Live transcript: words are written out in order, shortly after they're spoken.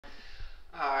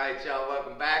Alright y'all,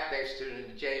 welcome back. Thanks for tuning in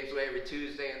to James Way every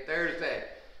Tuesday and Thursday.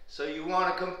 So you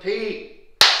want to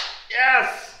compete?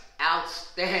 Yes!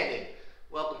 Outstanding.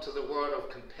 Welcome to the world of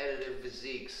competitive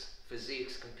physiques.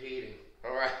 Physiques competing.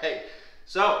 Alright,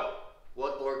 so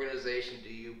what organization do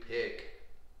you pick?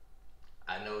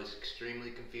 I know it's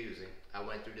extremely confusing. I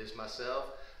went through this myself.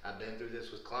 I've been through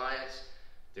this with clients.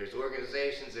 There's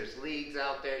organizations, there's leagues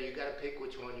out there. You got to pick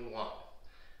which one you want.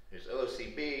 There's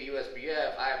OCB,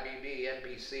 USBF, IFBB,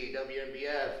 NPC,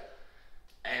 WNBF,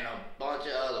 and a bunch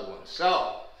of other ones.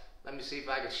 So, let me see if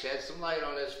I can shed some light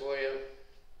on this for you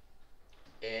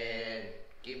and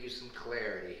give you some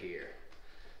clarity here.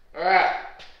 Alright,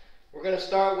 we're going to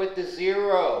start with the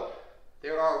zero.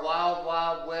 There are Wild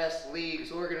Wild West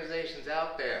leagues, organizations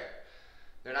out there.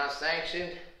 They're not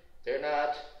sanctioned, they're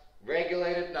not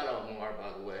regulated, none of them are,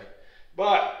 by the way.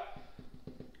 But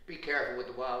be careful with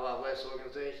the Wild Wild West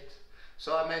organizations.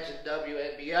 So I mentioned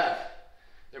WNBF.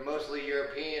 They're mostly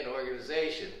European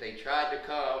organization. They tried to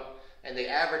come and they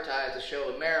advertised a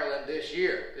show in Maryland this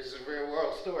year. This is a real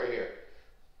world story here.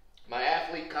 My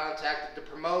athlete contacted the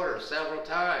promoter several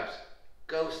times,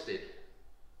 ghosted.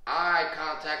 I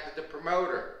contacted the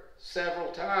promoter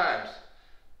several times,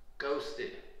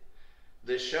 ghosted.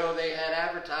 The show they had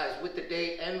advertised with the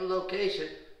date and the location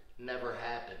never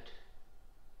happened.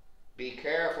 Be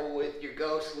careful with your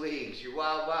ghost leagues, your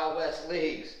Wild Wild West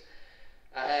leagues.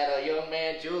 I had a young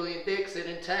man, Julian Dixon,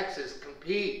 in Texas,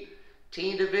 compete.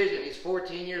 Teen division, he's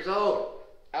 14 years old.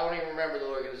 I don't even remember the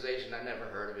organization, I never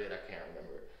heard of it, I can't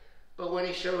remember it. But when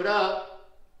he showed up,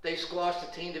 they squashed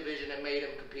the teen division and made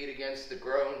him compete against the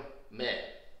grown men.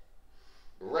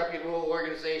 A reputable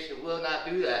organization will not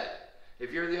do that.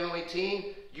 If you're the only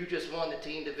teen, you just won the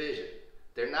teen division.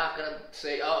 They're not going to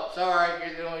say, oh, sorry,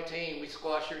 you're the only team, we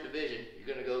squashed your division.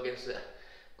 You're going to go against the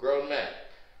grown men.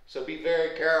 So be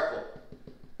very careful.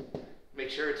 Make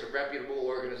sure it's a reputable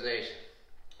organization.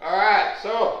 All right,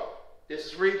 so this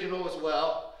is regional as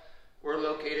well. We're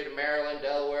located in Maryland,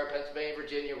 Delaware, Pennsylvania,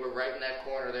 Virginia. We're right in that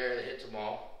corner there that hits them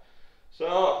all.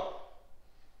 So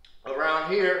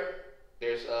around here,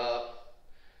 there's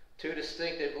two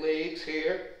distinctive leagues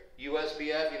here.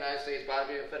 USBF, United States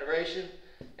Bodybuilding Federation,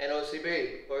 and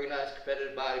OCB, Organized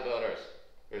Competitive Bodybuilders.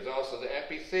 There's also the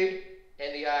NPC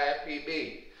and the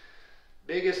IFBB.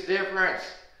 Biggest difference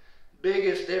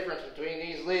between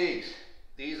these leagues.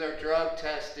 These are drug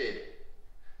tested.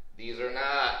 These are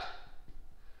not.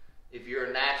 If you're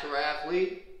a natural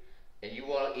athlete and you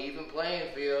want an even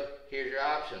playing field, here's your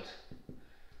options.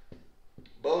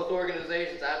 Both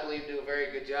organizations, I believe, do a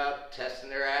very good job testing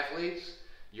their athletes.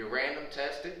 You're random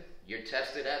tested. You're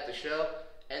tested at the show.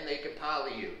 And they can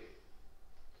poly you.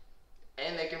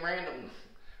 And they can random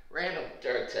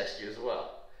drug test you as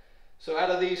well. So out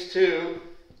of these two,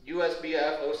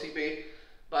 USBF, OCB,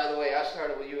 by the way, I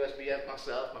started with USBF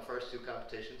myself, my first two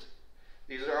competitions.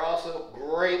 These are also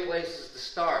great places to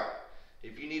start.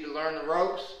 If you need to learn the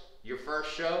ropes, your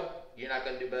first show, you're not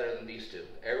going to do better than these two.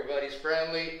 Everybody's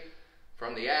friendly,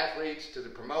 from the athletes to the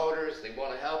promoters. They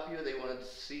want to help you. They want to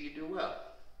see you do well.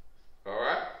 All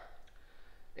right?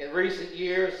 In recent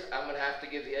years, I'm going to have to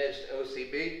give the edge to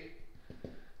OCB.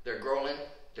 They're growing.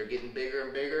 They're getting bigger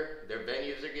and bigger. Their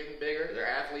venues are getting bigger. Their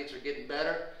athletes are getting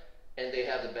better. And they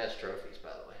have the best trophies, by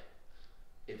the way.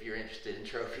 If you're interested in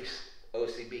trophies,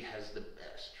 OCB has the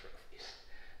best trophies.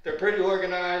 They're pretty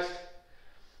organized.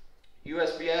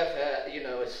 USBF,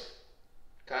 it's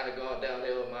kind of gone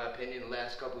downhill, in my opinion, the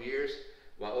last couple years,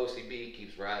 while OCB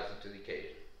keeps rising to the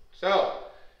occasion. So,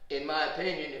 in my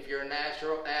opinion, if you're a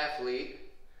natural athlete,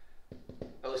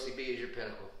 OCB is your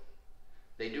pinnacle.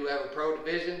 They do have a pro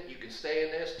division. You can stay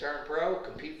in this, turn pro,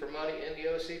 compete for money in the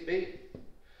OCB.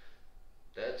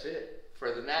 That's it.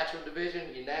 For the natural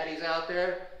division, you natties out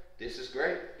there, this is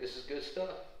great. This is good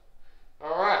stuff.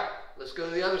 All right, let's go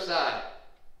to the other side.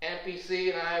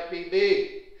 NPC and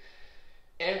IFBB.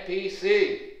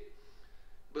 NPC.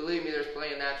 Believe me, there's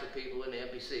plenty of natural people in the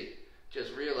NPC.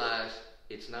 Just realize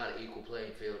it's not an equal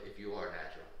playing field if you are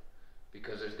natural.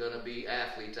 Because there's going to be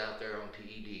athletes out there on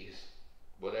PEDs.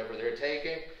 Whatever they're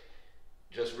taking,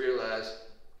 just realize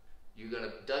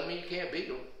doesn't mean you can't beat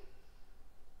them.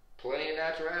 Plenty of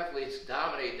natural athletes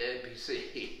dominate the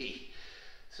NPC.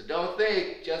 So don't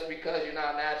think just because you're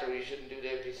not natural you shouldn't do the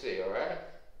NPC, alright?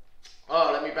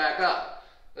 Oh, let me back up.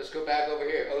 Let's go back over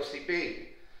here. OCB.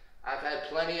 I've had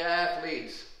plenty of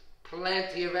athletes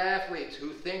who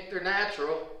think they're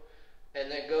natural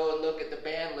and then go and look at the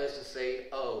ban list and say,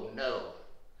 oh no,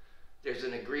 there's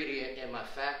an ingredient in my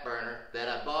fat burner that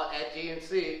I bought at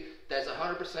GNC that's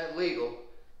 100% legal,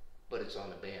 but it's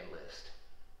on the ban list.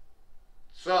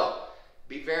 So,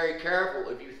 be very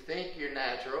careful. If you think you're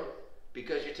natural,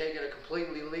 because you're taking a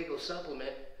completely legal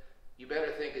supplement, you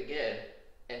better think again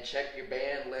and check your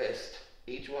banned list.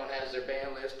 Each one has their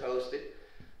banned list posted.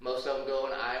 Most of them go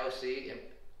on IOC and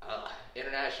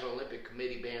International Olympic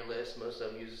Committee banned list. Most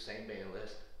of them use the same banned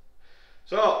list.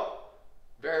 So,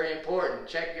 very important,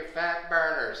 check your fat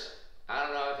burners. I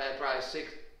don't know, I've had probably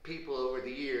 6 people over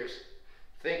the years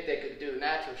think they could do a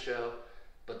natural show,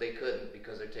 but they couldn't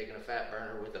because they're taking a fat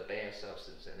burner with a banned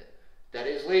substance in it. That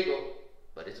is legal,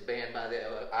 but it's banned by the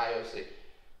IOC.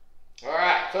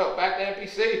 Alright, so back to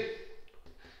NPC.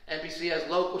 NPC has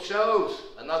local shows,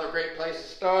 another great place to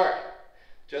start.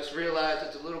 Just realize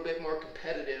it's a little bit more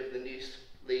competitive than these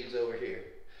leagues over here.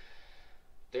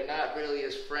 They're not really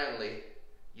as friendly.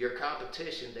 Your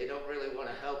competition, they don't really want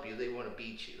to help you, they want to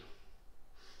beat you.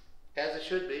 As it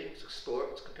should be, it's a sport,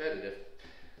 it's competitive.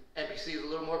 NPC is a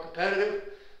little more competitive.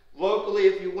 Locally,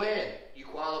 if you win, you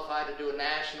qualify to do a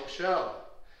national show.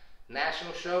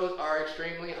 National shows are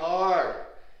extremely hard.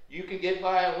 You can get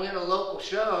by and win a local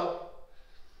show.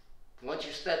 Once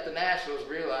you step to nationals,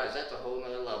 realize that's a whole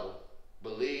nother level.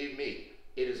 Believe me,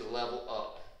 it is a level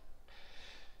up.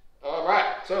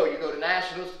 Alright, so you go to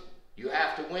nationals, you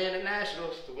have to win at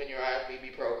nationals to win your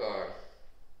IFBB Pro card.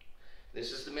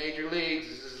 This is the major leagues,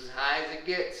 this is as high as it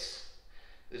gets.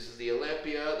 This is the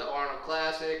Olympia, the Arnold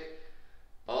Classic,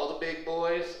 all the big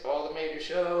boys, all the major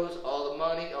shows, all the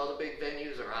money, all the big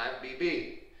venues are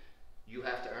IFBB. You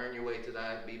have to earn your way to the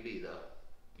IFBB though.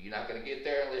 You're not going to get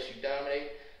there unless you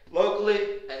dominate locally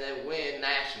and then win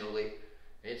nationally.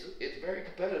 It's very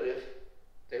competitive.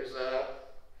 There's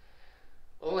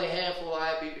only a handful of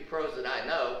IFBB pros that I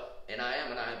know, and I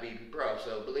am an IFBB pro,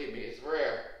 so believe me, it's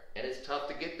rare and it's tough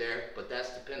to get there, but that's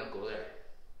the pinnacle there.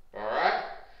 Alright?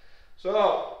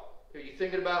 So, if you're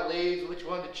thinking about leagues, which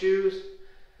one to choose,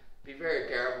 be very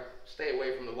careful. Stay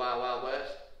away from the Wild Wild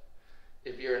West.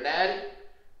 If you're a natty,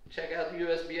 check out the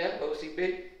USBF,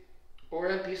 OCB, or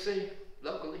NPC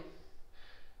locally.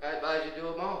 I advise you do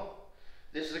them all.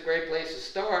 This is a great place to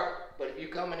start, but if you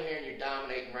come in here and you're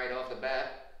dominating right off the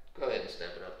bat, go ahead and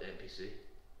step it up to NPC.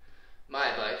 My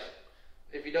advice.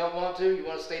 If you don't want to, you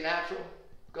want to stay natural,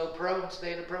 go pro and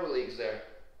stay in the pro leagues there.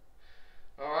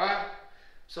 Alright?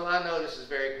 So I know this is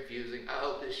very confusing. I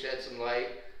hope this sheds some light.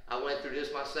 I went through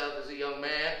this myself as a young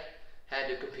man. Had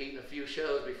to compete in a few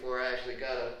shows before I actually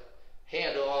got a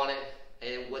handle on it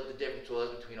and what the difference was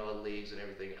between all the leagues and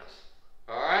everything else.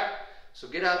 Alright? So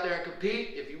get out there and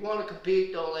compete. If you want to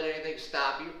compete, don't let anything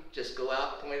stop you. Just go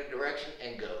out, point a direction,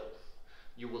 and go.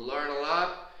 You will learn a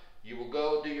lot. You will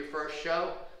go do your first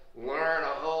show, learn a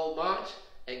whole bunch,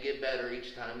 and get better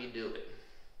each time you do it.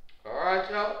 Alright,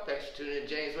 y'all. Thanks for tuning in to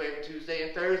James Way every Tuesday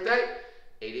and Thursday.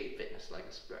 88 Fitness. Like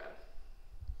and subscribe.